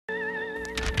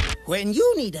When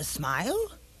you need a smile,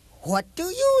 what do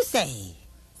you say?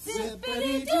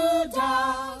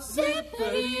 Zip-a-Dee-Doo-Dah,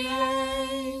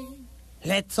 zip-a-dee-ay.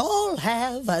 Let's all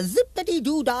have a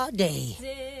Zip-a-Dee-Doo-Dah day.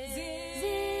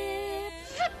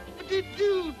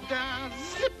 Zip-a-Dee-Doo-Dah,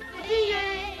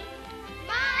 zip-a-dee-ay.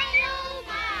 My, oh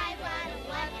my, what a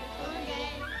wonderful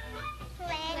day.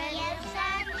 Plenty of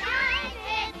sunshine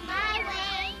heading my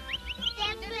way.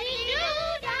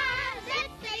 Zip-a-dee-doo-dah,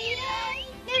 zip-a-dee-ay.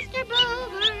 Mr.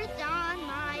 Bluebird's on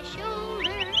my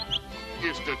shoulder.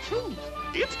 It's the truth.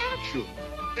 It's action.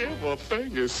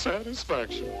 Everything is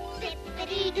satisfaction.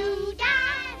 Zip-a-dee-doo-dah,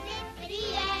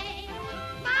 zip-a-dee-ay.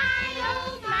 My,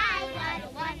 oh my, what a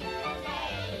wonderful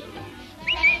day.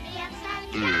 Plenty of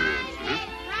sunshine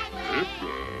heading my way.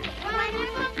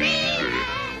 Wonderful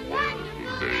feeling,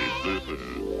 wonderful day.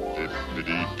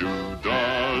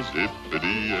 Zip-a-dee-doo-dah,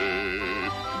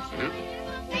 zip-a-dee-ay. Zip,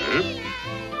 hip,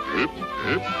 hip,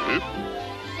 hip, hip.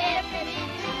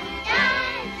 Zip-a-dee-doo-dah,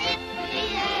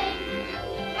 zip-a-dee-ay.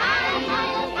 My,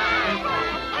 oh my,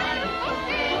 what a wonderful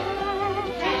day.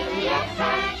 Plenty of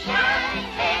sunshine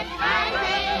heading my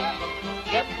way.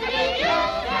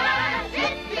 Zip-a-dee-doo-dah,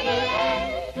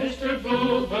 zip-a-dee-ay. Mr.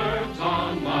 Bluebird's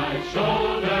on my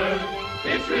shoulder.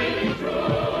 It's really true.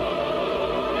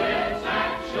 It's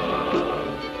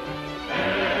action.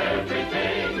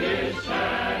 Everything is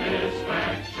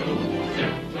satisfaction.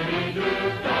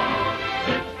 Zip-a-dee-doo-dah,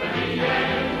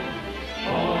 zip-a-dee-ay.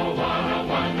 Oh, what a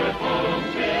wonderful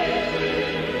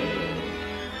feeling.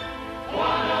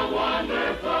 What a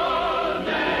wonderful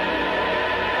day.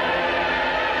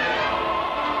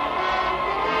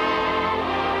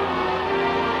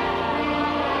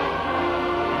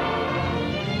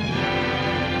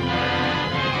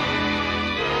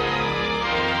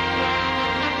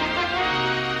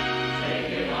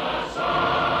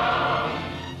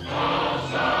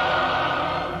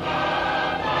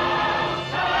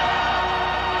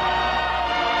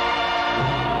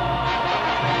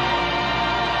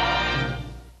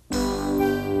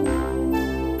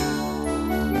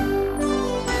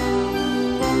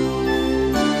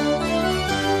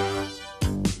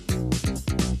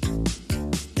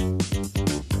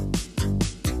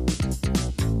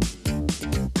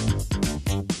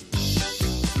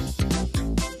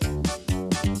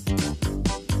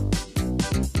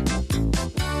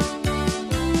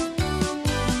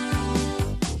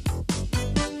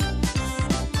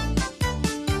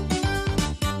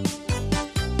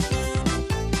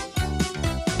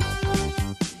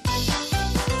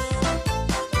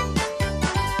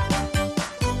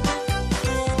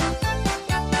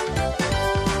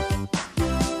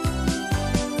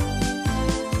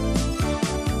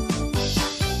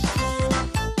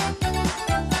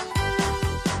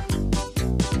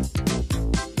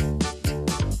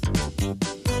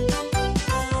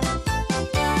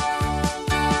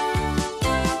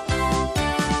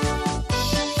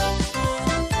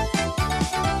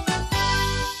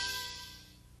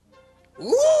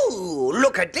 Ooh,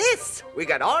 look at this. We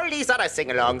got all these other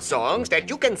sing-along songs that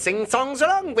you can sing songs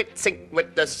along with. Sing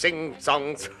with the sing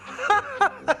songs.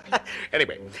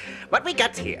 Anyway, what we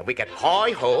got here, we got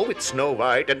Hi-Ho with Snow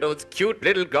White and those cute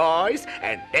little guys.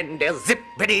 And then there's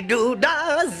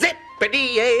Zip-a-Dee-Doo-Dah,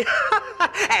 Zip-a-dee-ay.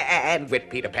 And with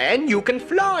Peter Pan, you can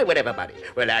fly with everybody.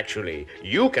 Well, actually,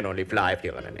 you can only fly if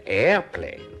you're on an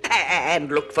airplane. And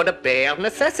look for the bare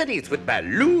necessities with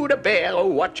Baloo the bear. Oh,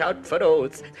 watch out for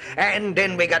those. And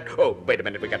then we got, oh, wait a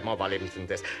minute, we got more volumes than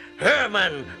this.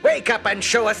 Herman, wake up and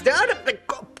show us the other.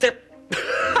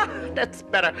 That's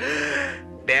better.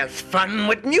 There's fun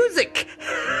with music.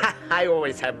 I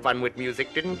always have fun with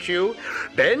music, didn't you?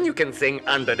 Then you can sing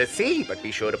Under the Sea, but be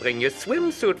sure to bring your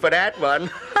swimsuit for that one.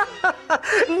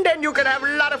 Then you can have a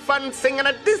lot of fun singing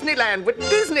at Disneyland with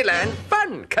Disneyland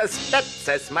Fun, 'cause that's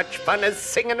as much fun as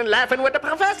singing and laughing with the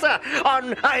professor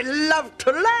on I Love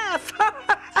to Laugh.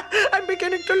 I'm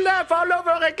beginning to laugh all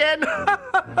over again.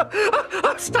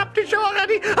 Oh, stop the show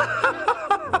already.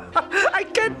 I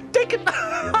can't take it.